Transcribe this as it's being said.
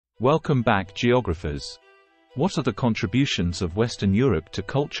Welcome back, geographers. What are the contributions of Western Europe to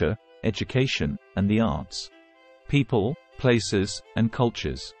culture, education, and the arts? People, places, and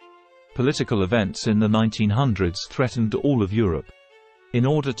cultures. Political events in the 1900s threatened all of Europe. In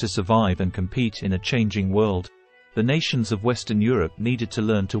order to survive and compete in a changing world, the nations of Western Europe needed to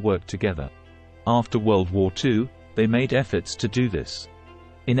learn to work together. After World War II, they made efforts to do this.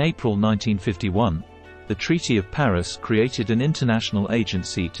 In April 1951, the Treaty of Paris created an international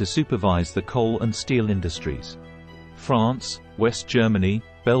agency to supervise the coal and steel industries. France, West Germany,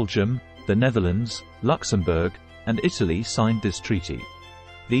 Belgium, the Netherlands, Luxembourg, and Italy signed this treaty.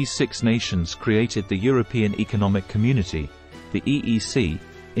 These 6 nations created the European Economic Community, the EEC,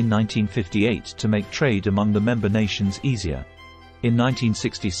 in 1958 to make trade among the member nations easier. In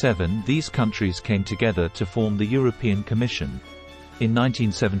 1967, these countries came together to form the European Commission. In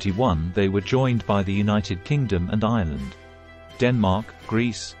 1971, they were joined by the United Kingdom and Ireland. Denmark,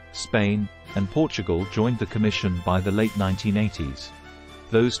 Greece, Spain, and Portugal joined the Commission by the late 1980s.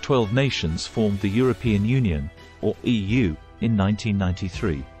 Those 12 nations formed the European Union, or EU, in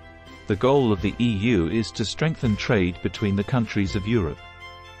 1993. The goal of the EU is to strengthen trade between the countries of Europe.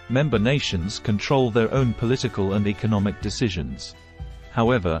 Member nations control their own political and economic decisions.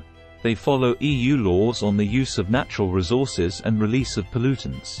 However, they follow EU laws on the use of natural resources and release of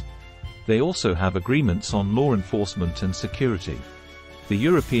pollutants. They also have agreements on law enforcement and security. The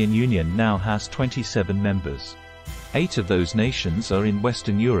European Union now has 27 members. 8 of those nations are in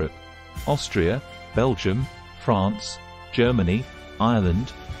Western Europe: Austria, Belgium, France, Germany,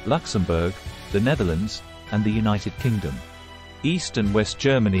 Ireland, Luxembourg, the Netherlands, and the United Kingdom. East and West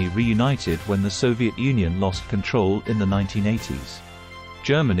Germany reunited when the Soviet Union lost control in the 1980s.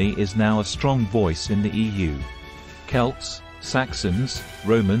 Germany is now a strong voice in the EU. Celts, Saxons,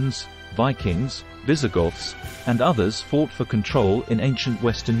 Romans, Vikings, Visigoths, and others fought for control in ancient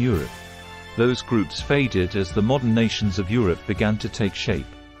Western Europe. Those groups faded as the modern nations of Europe began to take shape.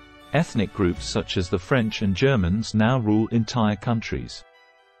 Ethnic groups such as the French and Germans now rule entire countries.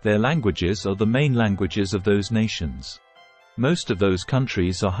 Their languages are the main languages of those nations. Most of those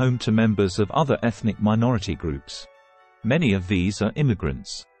countries are home to members of other ethnic minority groups. Many of these are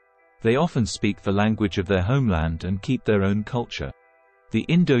immigrants. They often speak the language of their homeland and keep their own culture. The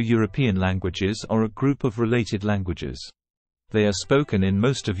Indo-European languages are a group of related languages. They are spoken in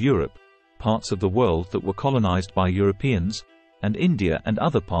most of Europe, parts of the world that were colonized by Europeans, and India and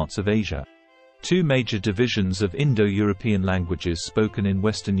other parts of Asia. 2 major divisions of Indo-European languages spoken in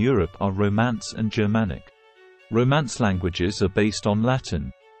Western Europe are Romance and Germanic. Romance languages are based on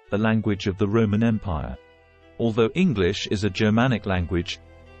Latin, a language of the Roman Empire. Although English is a Germanic language,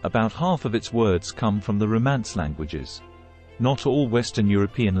 about half of its words come from the Romance languages. Not all Western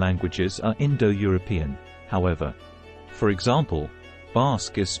European languages are Indo-European, however. For example,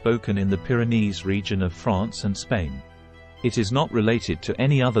 Basque is spoken in the Pyrenees region of France and Spain. It is not related to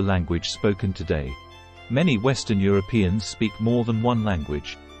any other language spoken today. Many Western Europeans speak more than one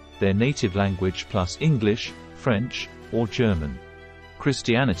language, their native language plus English, French, or German.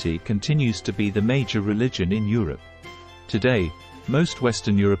 Christianity continues to be the major religion in Europe. Today, most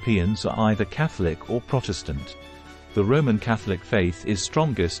Western Europeans are either Catholic or Protestant. The Roman Catholic faith is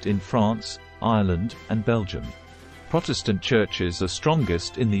strongest in France, Ireland, and Belgium. Protestant churches are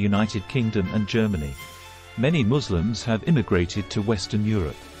strongest in the United Kingdom and Germany. Many Muslims have immigrated to Western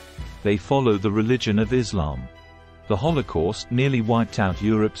Europe. They follow the religion of Islam. The Holocaust nearly wiped out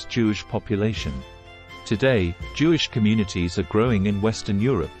Europe's Jewish population. Today, Jewish communities are growing in Western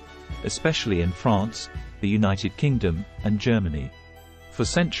Europe, especially in France, the United Kingdom, and Germany. For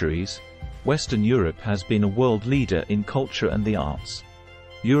centuries, Western Europe has been a world leader in culture and the arts.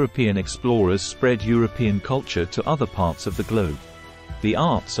 European explorers spread European culture to other parts of the globe. The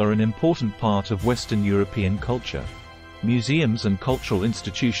arts are an important part of Western European culture. Museums and cultural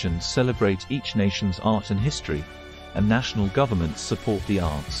institutions celebrate each nation's art and history, and national governments support the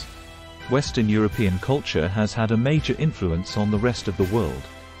arts. Western European culture has had a major influence on the rest of the world.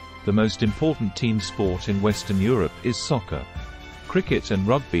 The most important team sport in Western Europe is soccer. Cricket and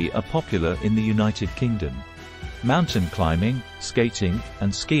rugby are popular in the United Kingdom. Mountain climbing, skating,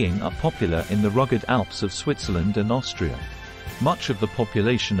 and skiing are popular in the rugged Alps of Switzerland and Austria. Much of the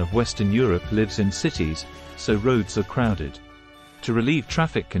population of Western Europe lives in cities, so roads are crowded. To relieve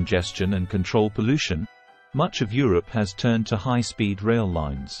traffic congestion and control pollution, much of Europe has turned to high-speed rail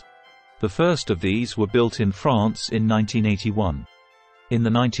lines. The first of these were built in France in 1981. In the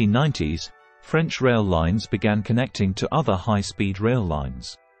 1990s, French rail lines began connecting to other high-speed rail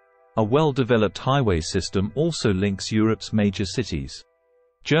lines. A well-developed highway system also links Europe's major cities.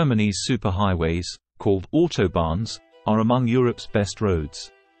 Germany's superhighways, called autobahns, are among Europe's best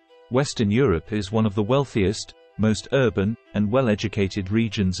roads. Western Europe is one of the wealthiest, most urban, and well-educated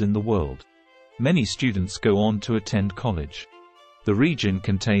regions in the world. Many students go on to attend college. The region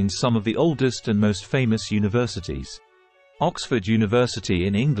contains some of the oldest and most famous universities. Oxford University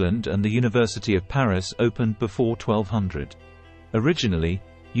in England and the University of Paris opened before 1200. Originally,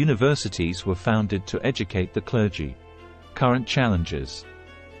 universities were founded to educate the clergy. Current challenges.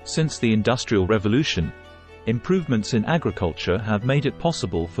 Since the Industrial Revolution, improvements in agriculture have made it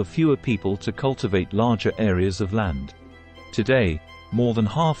possible for fewer people to cultivate larger areas of land. Today, more than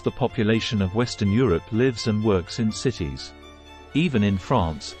half the population of Western Europe lives and works in cities. Even in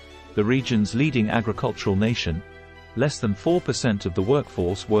France, the region's leading agricultural nation, less than 4% of the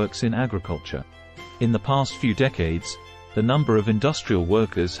workforce works in agriculture. In the past few decades, the number of industrial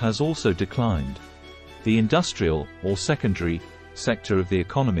workers has also declined. The industrial, or secondary, sector of the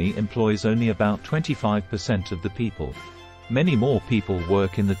economy employs only about 25% of the people. Many more people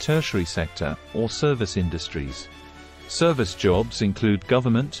work in the tertiary sector, or service industries. Service jobs include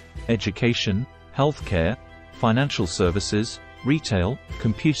government, education, healthcare, financial services, retail,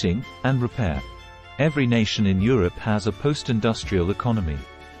 computing, and repair. Every nation in Europe has a post-industrial economy.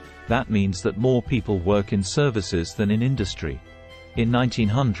 That means that more people work in services than in industry. In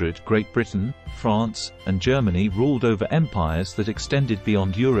 1900, Great Britain, France, and Germany ruled over empires that extended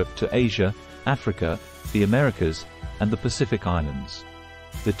beyond Europe to Asia, Africa, the Americas, and the Pacific Islands.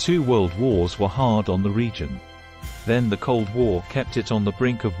 The two world wars were hard on the region. Then the Cold War kept it on the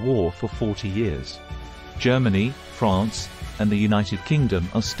brink of war for 40 years. Germany, France, and the United Kingdom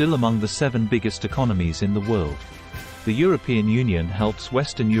are still among the 7 biggest economies in the world. The European Union helps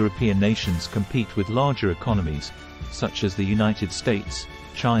Western European nations compete with larger economies, such as the United States,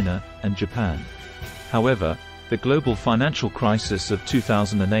 China, and Japan. However, the global financial crisis of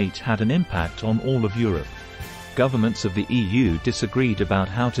 2008 had an impact on all of Europe. Governments of the EU disagreed about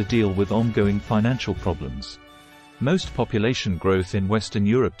how to deal with ongoing financial problems. Most population growth in Western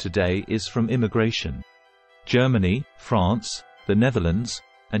Europe today is from immigration. Germany, France, the Netherlands,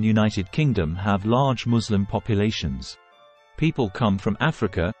 and United Kingdom have large Muslim populations. People come from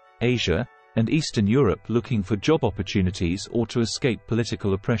Africa, Asia, and Eastern Europe looking for job opportunities or to escape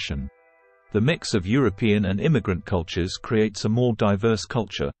political oppression. The mix of European and immigrant cultures creates a more diverse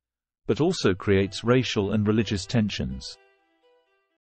culture, but also creates racial and religious tensions.